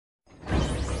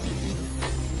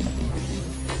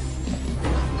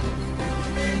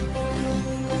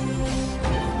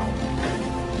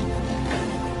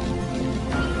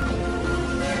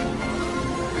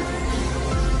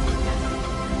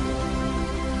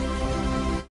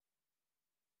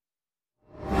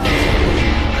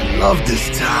Love this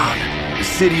town. The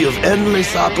city of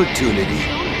endless opportunity.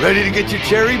 Ready to get your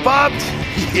cherry popped?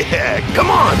 Yeah, come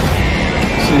on!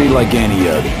 City like any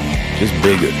other, just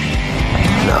bigger.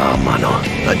 Nah, mano,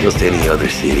 not just any other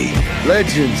city.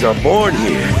 Legends are born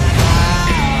here.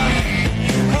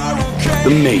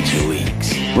 The major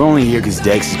leagues. We're only here because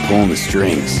Dex is pulling the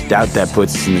strings. Doubt that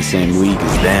puts us in the same league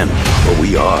as them. But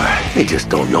we are. They just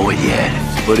don't know it yet.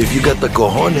 But if you got the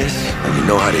cojones, and you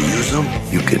know how to use them,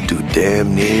 you can do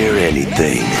damn near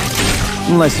anything.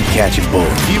 Unless you catch a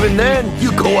bullet. Even then,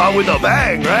 you go out with a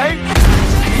bang, right?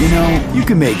 You know, you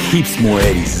can make heaps more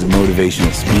eddies as a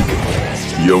motivational speaker.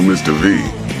 Yo, Mr. V,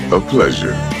 a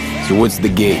pleasure. So what's the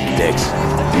gig, Dex?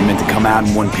 You meant to come out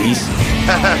in one piece?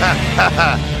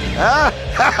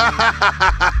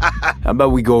 How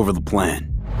about we go over the plan?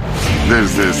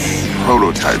 There's this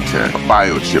prototype tech, a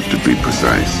biochip to be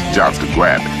precise. Jobs to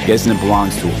grab it. Guessing it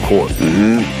belongs to a corp.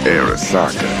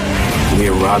 Arasaka.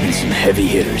 We're robbing some heavy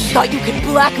hitters. Thought you could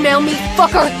blackmail me,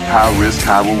 fucker? High risk,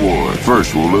 high reward.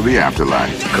 First rule of the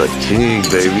afterlife. Ka-ching,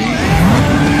 baby.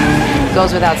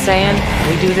 Goes without saying,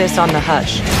 we do this on the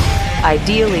hush.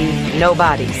 Ideally, no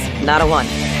bodies, not a one.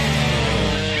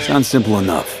 Sounds simple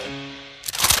enough.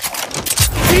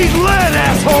 He's lead,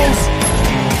 assholes!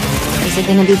 Is it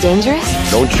gonna be dangerous?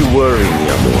 Don't you worry, mi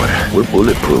amor. We're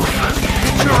bulletproof.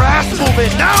 Get your ass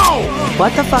moving now!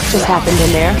 What the fuck just happened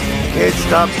in there? Can't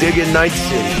stop digging Night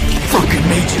City. Fucking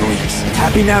major leagues.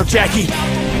 Happy now, Jackie?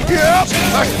 Yep,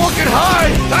 that's fucking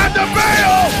high! Time to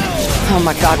bail! Oh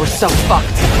my god, we're so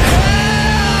fucked.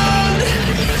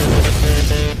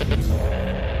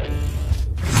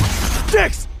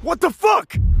 Dex, what the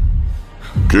fuck?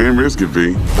 Can't risk it,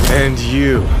 V. And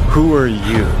you, who are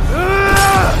you?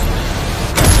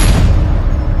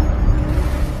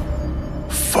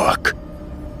 Fuck.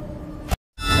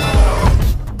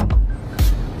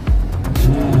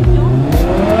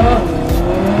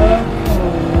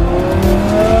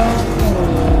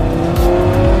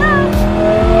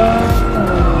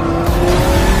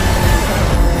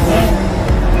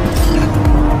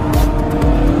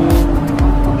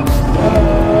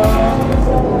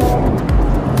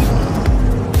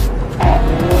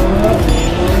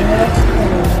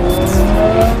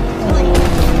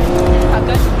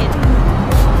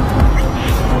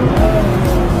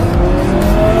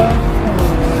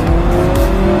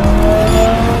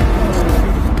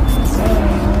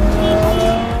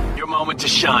 To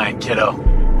shine, kiddo.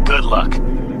 Good luck.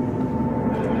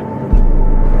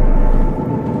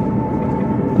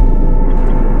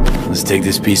 Let's take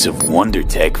this piece of wonder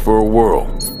tech for a whirl.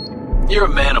 You're a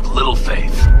man of little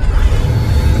faith.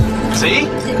 See?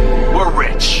 We're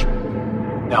rich.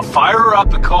 Now fire her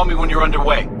up and call me when you're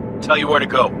underway. Tell you where to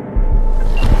go.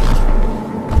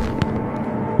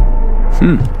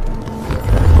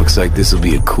 Looks like this'll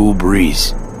be a cool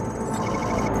breeze.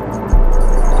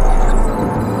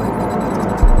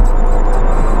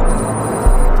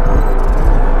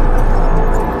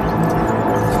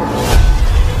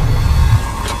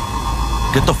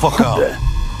 Get the fuck out.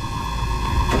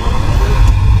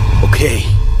 Okay.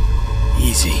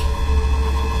 Easy.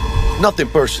 Nothing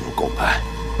personal, compa.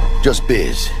 Just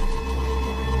biz.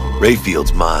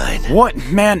 Rayfield's mine. What?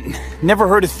 Man, never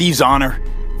heard of thieves' honor.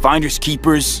 Finders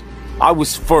keepers. I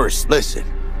was first. Listen,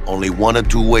 only one of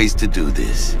two ways to do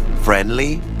this.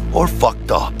 Friendly or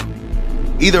fucked up.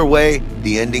 Either way,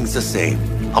 the ending's the same.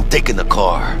 I'm taking the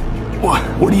car.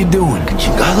 What are you doing?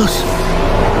 Chingados?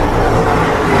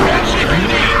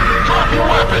 NCPD, drop your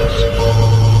weapons!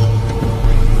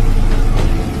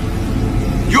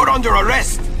 You're under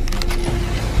arrest!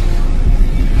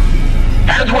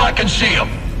 Hands where I can see them.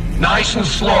 Nice and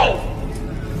slow.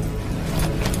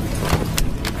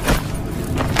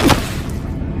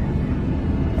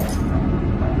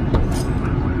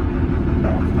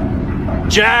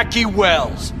 Jackie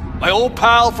Wells, my old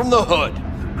pal from the hood.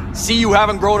 See you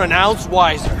haven't grown an ounce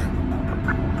wiser.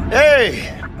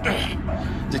 Hey!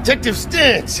 Detective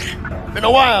Stintz. Been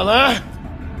a while, huh?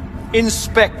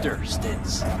 Inspector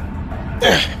Stintz.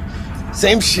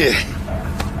 Same shit.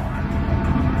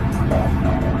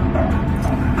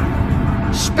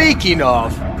 Speaking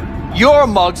of, your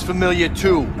mug's familiar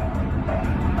too.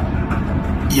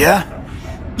 Yeah?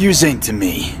 Yours ain't to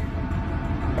me.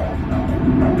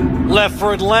 Left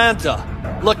for Atlanta,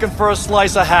 looking for a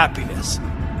slice of happiness.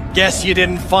 Guess you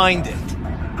didn't find it.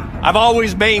 I've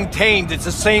always maintained it's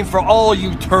the same for all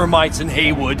you termites in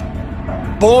Haywood.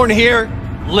 Born here,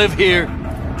 live here,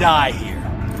 die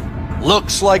here.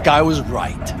 Looks like I was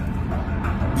right.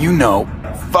 You know,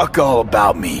 fuck all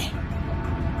about me.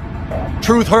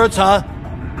 Truth hurts, huh?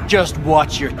 Just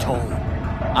watch your tone.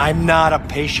 I'm not a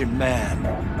patient man.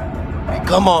 Hey,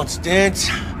 come on, Stintz.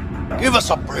 Give us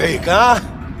a break, huh?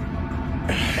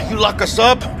 You lock us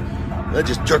up, let's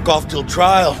just jerk off till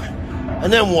trial.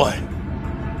 And then what?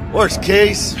 Worst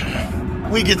case,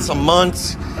 we get some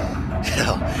months.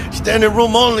 Hell, standing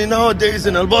room only nowadays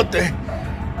in El Bote.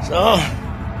 So,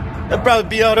 they'll probably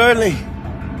be out early.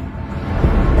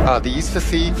 Are these the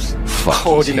thieves?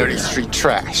 Ordinary street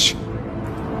trash.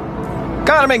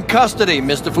 Got him in custody,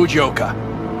 Mr. Fujioka.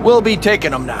 We'll be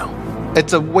taking him now.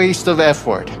 It's a waste of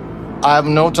effort. I have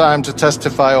no time to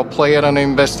testify or play at an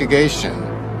investigation.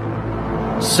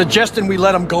 Suggesting we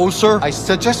let him go, sir? I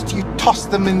suggest you toss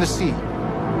them in the sea.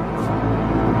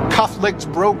 Cuff leg's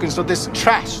broken so this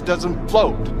trash doesn't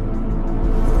float.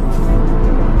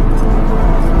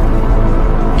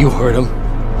 You heard him.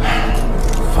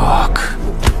 Fuck.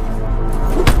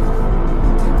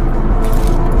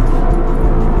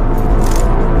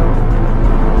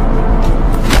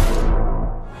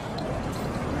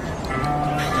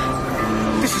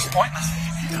 This is pointless.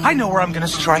 I know where I'm gonna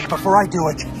strike before I do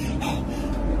it.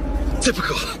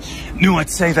 Typical. Knew I'd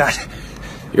say that.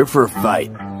 You're for a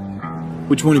fight.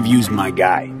 Which one of you's my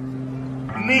guy?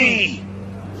 Me!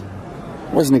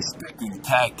 Wasn't expecting a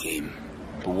tag team,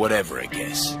 but whatever, I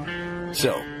guess.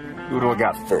 So, who do I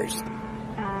got first?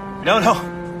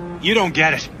 No, you don't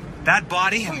get it. That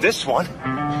body and this one,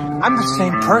 I'm the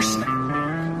same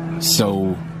person.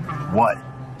 So, what?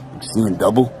 Seeing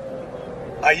double?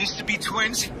 I used to be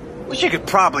twins, which you could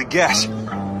probably guess.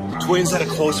 The twins had a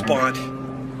close bond.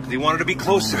 They wanted to be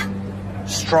closer,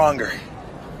 stronger.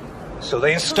 So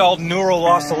they installed neural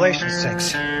oscillation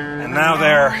sinks. And now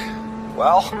they're,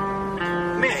 well,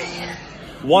 me.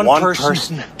 One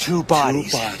person, two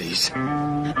bodies.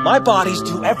 My bodies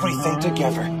do everything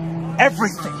together.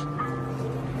 Everything.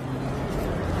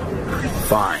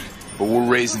 Fine, but we're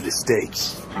raising the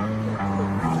stakes.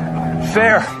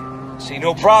 Fair. See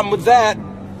no problem with that.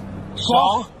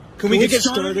 So, can we get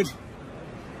started?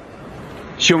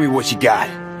 Show me what you got.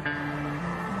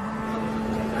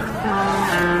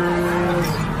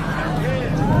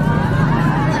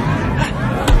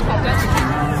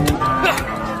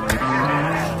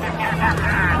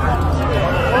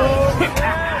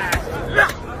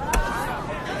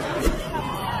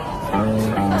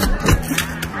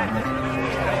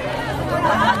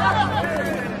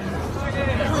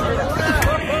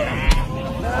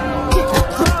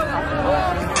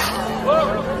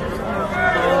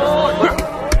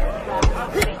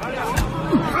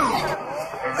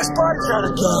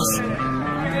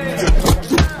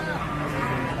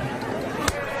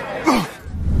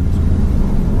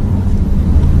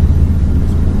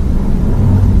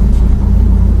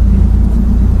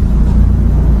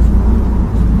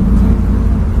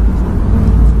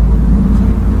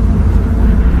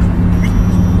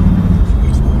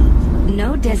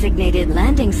 Designated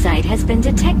landing site has been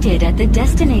detected at the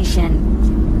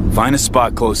destination. Find a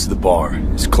spot close to the bar,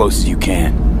 as close as you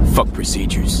can. Fuck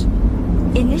procedures.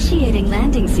 Initiating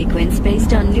landing sequence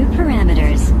based on new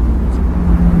parameters.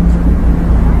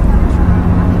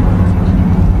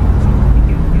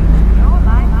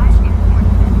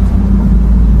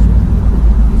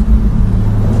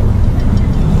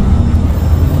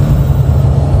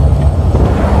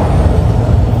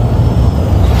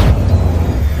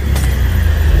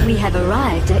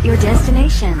 Arrived at your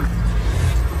destination.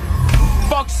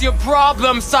 Fuck's your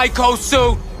problem, Psycho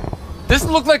Suit? This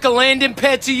look like a landing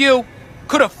pad to you?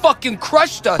 Could have fucking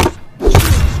crushed us.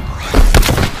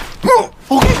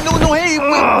 Okay, no, hey,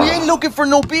 we ain't looking for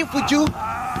no beef with you.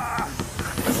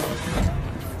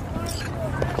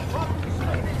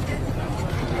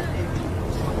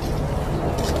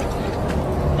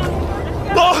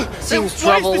 Seems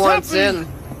trouble once in.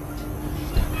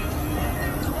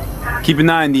 Keep an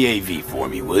eye on the AV for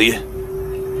me, will you?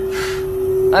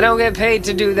 I don't get paid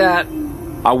to do that.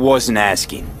 I wasn't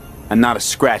asking. And not a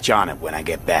scratch on it when I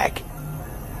get back.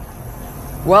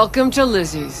 Welcome to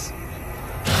Lizzie's.